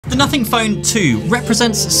The Nothing Phone 2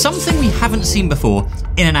 represents something we haven't seen before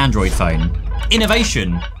in an Android phone.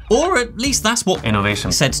 Innovation. Or at least that's what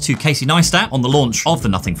innovation said to Casey Neistat on the launch of the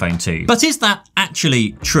Nothing Phone 2. But is that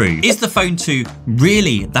actually true? Is the Phone 2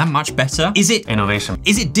 really that much better? Is it innovation?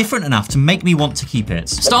 Is it different enough to make me want to keep it?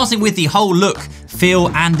 Starting with the whole look, feel,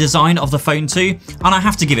 and design of the Phone 2, and I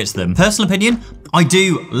have to give it to them. Personal opinion, I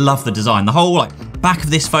do love the design. The whole back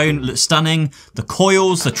of this phone looks stunning. The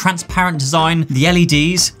coils, the transparent design, the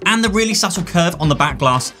LEDs, and the really subtle curve on the back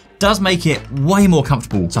glass does make it way more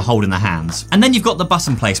comfortable to hold in the hands. And then you've got the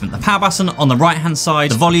button placement, the power button on the right hand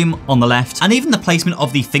side, the volume on the left, and even the placement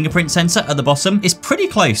of the fingerprint sensor at the bottom is pretty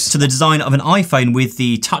close to the design of an iPhone with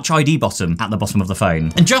the Touch ID bottom at the bottom of the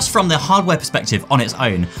phone. And just from the hardware perspective on its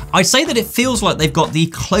own, I'd say that it feels like they've got the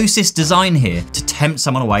closest design here to tempt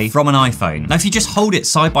someone away from an iPhone. Now, if you just hold it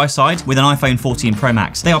side by side with an iPhone 14 Pro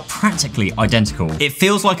Max, they are practically identical. It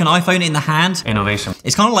feels like an iPhone in the hand. Innovation.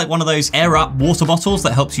 It's kind of like one of those air up water bottles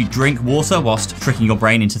that helps you drink water whilst tricking your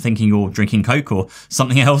brain into thinking you're drinking Coke or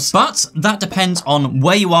something else. But that depends on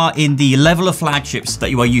where you are in the level of flagships that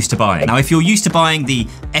you are used to buying. Now, if you're used to buying the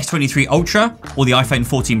S23 Ultra or the iPhone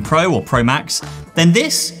 14 Pro or Pro Max, then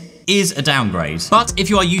this is a downgrade. But if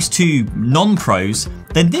you are used to non-pros,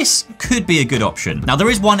 then this could be a good option. Now, there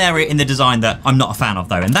is one area in the design that I'm not a fan of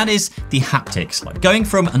though, and that is the haptics. Like going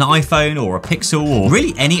from an iPhone or a Pixel or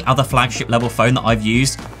really any other flagship level phone that I've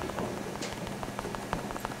used,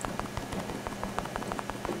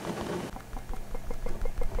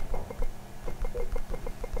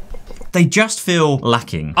 they just feel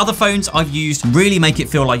lacking. Other phones I've used really make it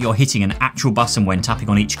feel like you're hitting an actual button when tapping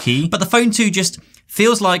on each key, but the Phone 2 just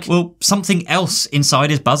feels like, well, something else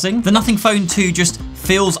inside is buzzing. The Nothing Phone 2 just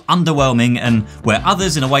feels underwhelming, and where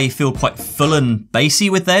others in a way feel quite full and bassy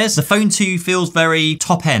with theirs, the Phone 2 feels very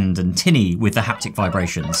top end and tinny with the haptic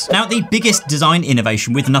vibrations. Now, the biggest design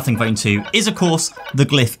innovation with the Nothing Phone 2 is of course the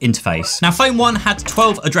glyph interface. Now, Phone 1 had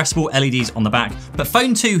 12 addressable LEDs on the back, but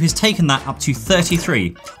Phone 2 has taken that up to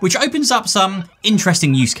 33, which opens up some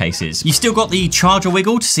interesting use cases. You've still got the charger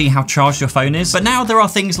wiggle to see how charged your phone is, but now there are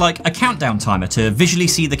things like a countdown timer to visually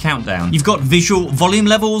see the countdown. You've got visual volume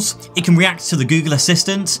levels. It can react to the Google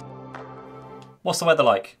Assistant. What's the weather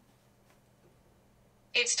like?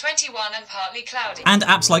 It's 21 and partly cloudy. And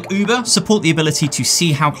apps like Uber support the ability to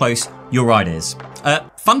see how close your ride is.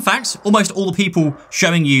 Fun fact, almost all the people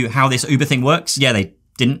showing you how this Uber thing works, yeah, they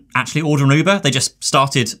didn't actually order an Uber, they just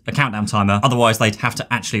started a countdown timer, otherwise they'd have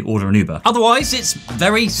to actually order an Uber. Otherwise, it's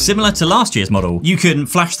very similar to last year's model. You can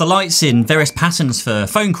flash the lights in various patterns for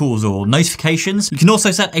phone calls or notifications. You can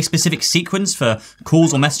also set a specific sequence for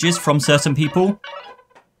calls or messages from certain people.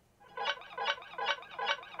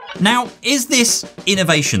 Now, is this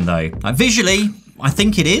innovation though? Visually, I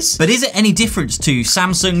think it is, but is it any different to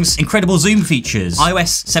Samsung's incredible zoom features,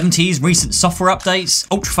 iOS 17's recent software updates,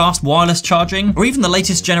 ultra-fast wireless charging, or even the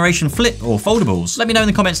latest generation flip or foldables? Let me know in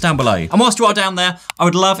the comments down below. And whilst you are down there, I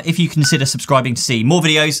would love if you consider subscribing to see more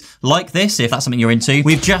videos like this, if that's something you're into.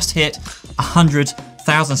 We've just hit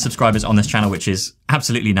 100,000 subscribers on this channel, which is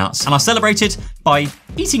absolutely nuts. And I celebrated by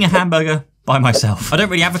eating a hamburger by myself. I don't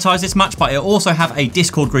really advertise this much, but I also have a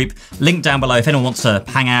Discord group linked down below if anyone wants to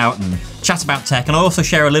hang out and chat about tech, and I also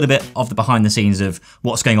share a little bit of the behind the scenes of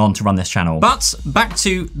what's going on to run this channel. But back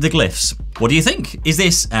to the glyphs. What do you think? Is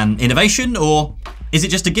this an innovation or is it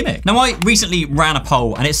just a gimmick? Now, I recently ran a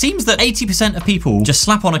poll and it seems that 80% of people just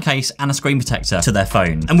slap on a case and a screen protector to their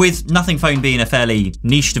phone. And with Nothing Phone being a fairly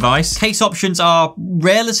niche device, case options are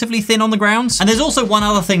relatively thin on the ground. And there's also one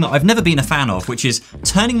other thing that I've never been a fan of, which is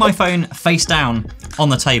turning my phone face down on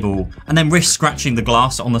the table and then risk scratching the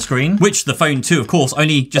glass on the screen, which the Phone 2, of course,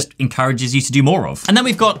 only just encourages you to do more of. And then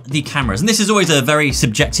we've got the cameras. And this is always a very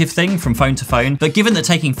subjective thing from phone to phone, but given that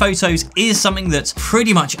taking photos is something that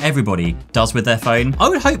pretty much everybody does with their phone, I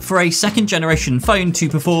would hope for a second generation phone to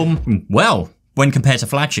perform well, when compared to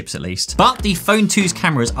flagships at least. But the Phone 2's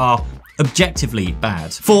cameras are objectively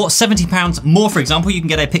bad. For £70 more, for example, you can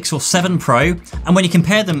get a Pixel 7 Pro, and when you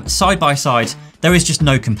compare them side by side, there is just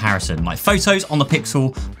no comparison. Like, photos on the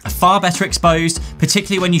Pixel are far better exposed,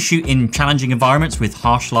 particularly when you shoot in challenging environments with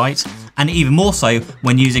harsh light, and even more so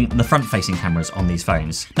when using the front-facing cameras on these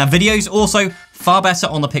phones. Now, videos also far better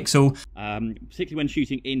on the Pixel, particularly when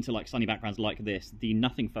shooting into like sunny backgrounds like this. The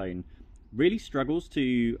Nothing Phone really struggles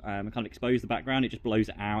to kind of expose the background. It just blows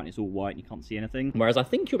it out and it's all white and you can't see anything. Whereas I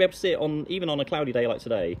think you'll be able to see it on, even on a cloudy day like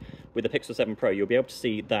today, with the Pixel 7 Pro, you'll be able to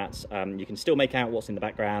see that you can still make out what's in the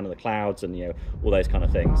background and the clouds and, you know, all those kind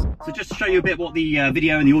of things. So just to show you a bit what the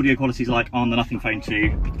video and the audio quality is like on the Nothing Phone 2,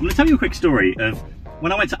 I'm going to tell you a quick story of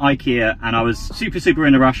when I went to IKEA and I was super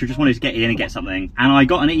in a rush, I just wanted to get in and get something, and I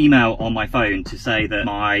got an email on my phone to say that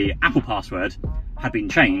my Apple password had been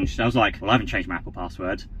changed. I was like, well, I haven't changed my Apple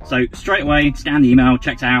password. So straight away, scanned the email,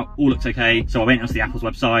 checked out, all looked okay. So I went onto the Apple's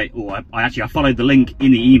website, or I followed the link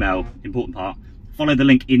in the email, important part, followed the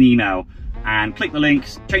link in the email and clicked the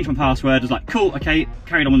links, changed my password. I was like, cool, okay,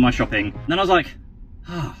 carried on with my shopping. And then I was like,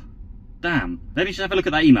 oh, damn, let me just have a look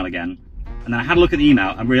at that email again. And then I had a look at the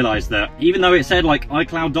email and realised that even though it said like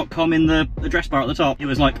iCloud.com in the address bar at the top, it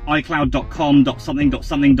was like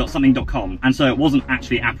iCloud.com.something.something.something.com. And so it wasn't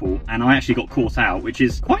actually Apple, and I actually got caught out, which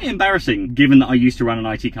is quite embarrassing given that I used to run an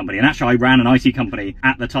IT company. And actually I ran an IT company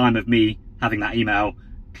at the time of me having that email,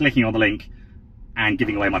 clicking on the link and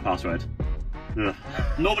giving away my password. Ugh.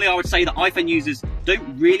 Normally I would say that iPhone users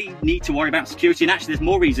don't really need to worry about security, and actually there's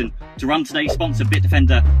more reason to run today's sponsor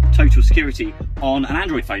Bitdefender Total Security on an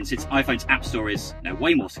Android phone, since iPhone's app store is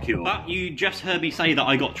way more secure. But you just heard me say that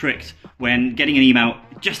I got tricked when getting an email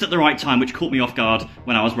just at the right time, which caught me off guard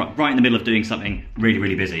when I was right in the middle of doing something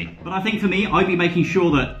really busy. But I think for me, I'd be making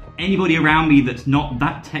sure that anybody around me that's not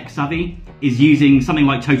that tech savvy is using something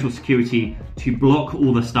like Total Security to block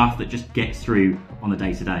all the stuff that just gets through on the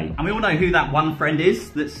day-to-day. And we all know who that one friend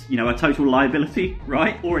is that's, you know, a total liability,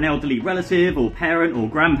 right? Or an elderly relative or parent or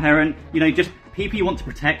grandparent, you know, just people you want to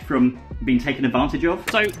protect from being taken advantage of.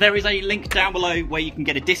 So there is a link down below where you can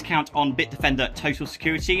get a discount on Bitdefender Total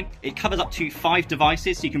Security. It covers up to 5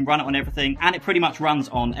 devices, so you can run it on everything, and it pretty much runs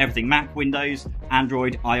on everything: Mac, Windows,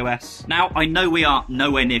 Android, iOS. Now, I know we are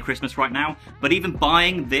nowhere near Christmas right now, but even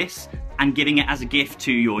buying this and giving it as a gift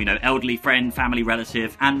to your, you know, elderly friend, family,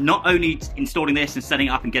 relative, and not only installing this and setting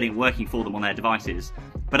it up and getting it working for them on their devices,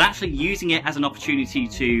 but actually using it as an opportunity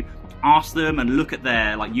to ask them and look at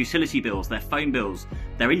their utility bills, their phone bills,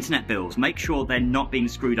 their internet bills, make sure they're not being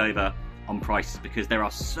screwed over on prices, because there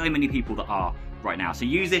are so many people that are right now. So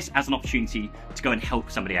use this as an opportunity to go and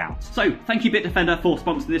help somebody out. So thank you Bitdefender for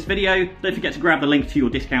sponsoring this video. Don't forget to grab the link to your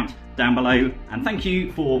discount down below, and thank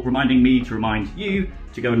you for reminding me to remind you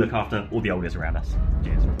to go and look after all the oldies around us.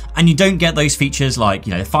 Cheers. And you don't get those features like,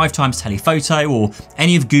 you know, 5x telephoto or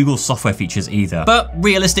any of Google's software features either. But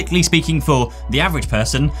realistically speaking, for the average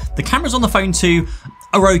person, the cameras on the phone 2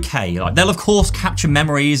 are okay. Like, they'll of course capture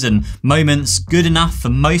memories and moments good enough for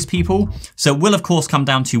most people. So it will of course come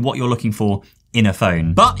down to what you're looking for in a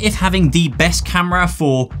phone. But if having the best camera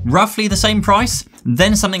for roughly the same price,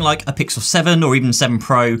 then something like a Pixel 7 or even 7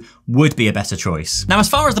 Pro would be a better choice. Now, as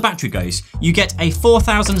far as the battery goes, you get a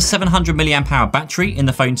 4,700 mAh battery in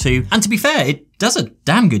the phone 2, and to be fair, it does a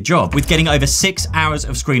damn good job with getting over 6 hours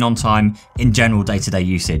of screen on time in general day-to-day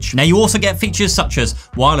usage. Now, you also get features such as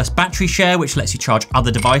wireless battery share, which lets you charge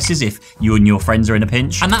other devices if you and your friends are in a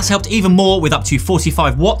pinch, and that's helped even more with up to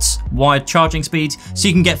 45 watts wired charging speed, so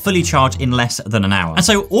you can get fully charged in less than an hour. And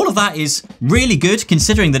so all of that is really good,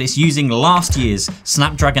 considering that it's using last year's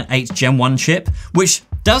Snapdragon 8 Gen 1 chip, which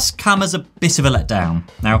does come as a bit of a letdown.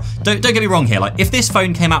 Now, don't get me wrong here, like, if this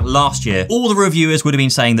phone came out last year, all the reviewers would have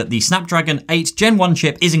been saying that the Snapdragon 8 Gen 1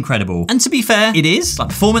 chip is incredible. And to be fair, it is. Like,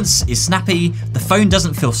 performance is snappy, the phone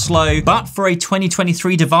doesn't feel slow, but for a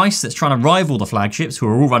 2023 device that's trying to rival the flagships who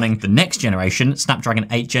are all running the next generation Snapdragon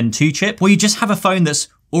 8 Gen 2 chip, well, you just have a phone that's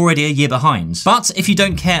already a year behind. But if you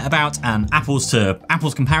don't care about an apples to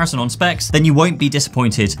apples comparison on specs, then you won't be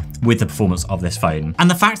disappointed with the performance of this phone. And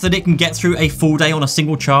the fact that it can get through a full day on a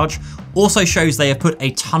single charge also shows they have put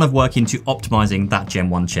a ton of work into optimizing that Gen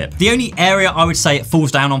 1 chip. The only area I would say it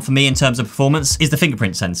falls down on for me in terms of performance is the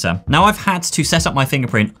fingerprint sensor. Now, I've had to set up my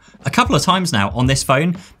fingerprint a couple of times now on this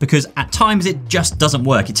phone because at times it just doesn't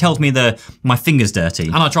work. It tells me my finger's dirty.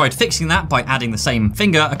 And I tried fixing that by adding the same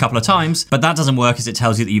finger a couple of times, but that doesn't work as it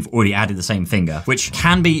tells you that you've already added the same finger, which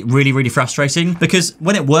can be really frustrating because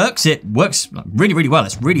when it works really well.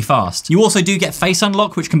 It's really fast. You also do get face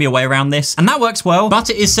unlock, which can be a way around this, and that works well,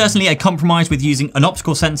 but it is certainly a compromise with using an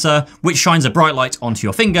optical sensor, which shines a bright light onto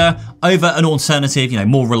your finger over an alternative,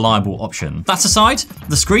 more reliable option. That aside,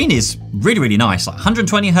 the screen is really nice, like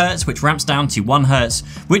 120 Hz, which ramps down to 1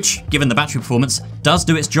 Hz, which, given the battery performance, does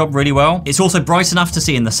do its job really well. It's also bright enough to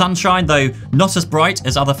see in the sunshine, though not as bright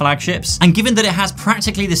as other flagships. And given that it has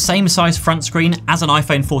practically the same size front screen as an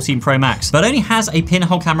iPhone 14 Pro Max, but only has a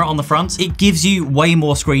pinhole camera on the front, it gives you way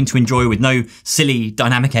more screen to enjoy with no silly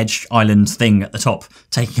dynamic edge island thing at the top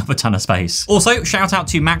taking up a ton of space. Also, shout out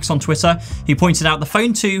to Max on Twitter, who pointed out the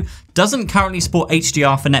Phone 2 doesn't currently support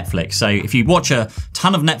HDR for Netflix. So if you watch a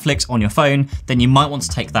ton of Netflix on your phone, then you might want to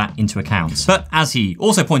take that into account. But as he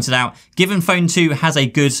also pointed out, given Phone 2 has a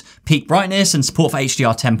good peak brightness and support for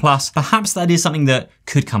HDR10+, perhaps that is something that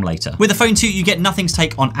could come later. With the Phone 2, you get Nothing's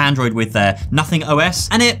take on Android with their Nothing OS,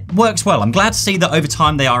 and it works well. I'm glad to see that over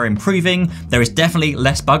time they are improving. There is definitely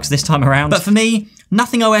less bugs this time around. But for me,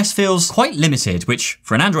 Nothing OS feels quite limited, which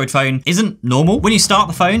for an Android phone isn't normal. When you start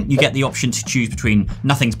the phone, you get the option to choose between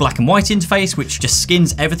Nothing's black and white interface, which just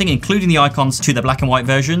skins everything, including the icons, to the black and white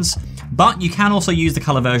versions. But you can also use the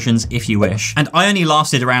color versions if you wish. And I only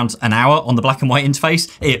lasted around an hour on the black and white interface.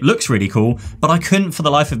 It looks really cool, but I couldn't for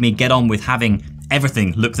the life of me get on with having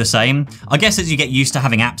everything look the same. I guess as you get used to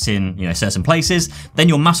having apps in, certain places, then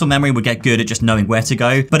your muscle memory would get good at just knowing where to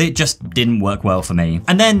go, but it just didn't work well for me.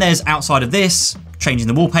 And then there's outside of this, changing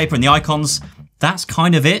the wallpaper and the icons. That's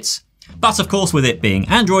kind of it. But of course, with it being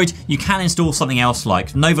Android, you can install something else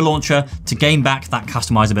like Nova Launcher to gain back that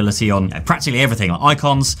customizability on practically everything, like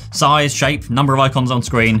icons, size, shape, number of icons on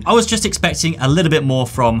screen. I was just expecting a little bit more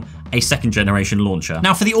from a second generation launcher.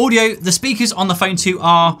 Now for the audio, the speakers on the Phone 2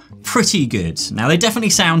 are pretty good. Now they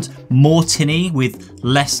definitely sound more tinny with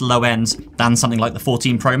less low ends than something like the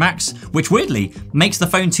 14 Pro Max, which weirdly makes the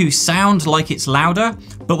Phone 2 sound like it's louder,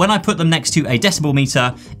 but when I put them next to a decibel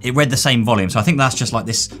meter, it read the same volume. So I think that's just like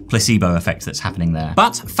this placebo effect that's happening there.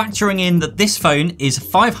 But factoring in that this phone is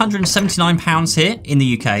 £579 here in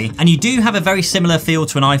the UK, and you do have a very similar feel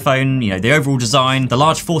to an iPhone, the overall design, the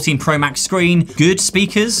large 14 Pro Max screen, good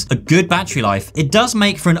speakers, a good battery life, it does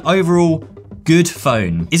make for an overall good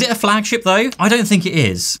phone. Is it a flagship though? I don't think it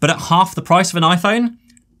is, but at half the price of an iPhone,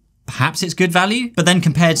 perhaps it's good value. But then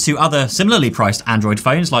compared to other similarly priced Android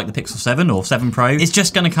phones like the Pixel 7 or 7 Pro, it's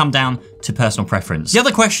just gonna come down to personal preference. The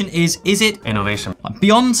other question is it innovation?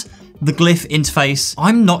 Beyond the glyph interface,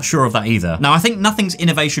 I'm not sure of that either. Now, I think Nothing's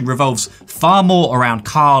innovation revolves far more around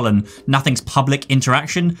Carl and Nothing's public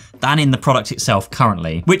interaction than in the product itself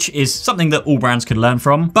currently, which is something that all brands could learn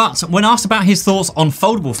from. But when asked about his thoughts on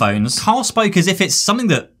foldable phones, Carl spoke as if it's something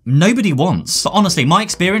that nobody wants. But honestly, my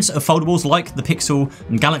experience of foldables like the Pixel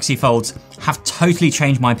and Galaxy Folds have totally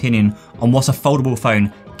changed my opinion on what a foldable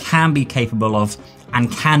phone can be capable of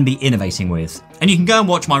and can be innovating with. And you can go and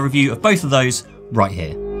watch my review of both of those right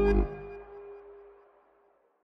here.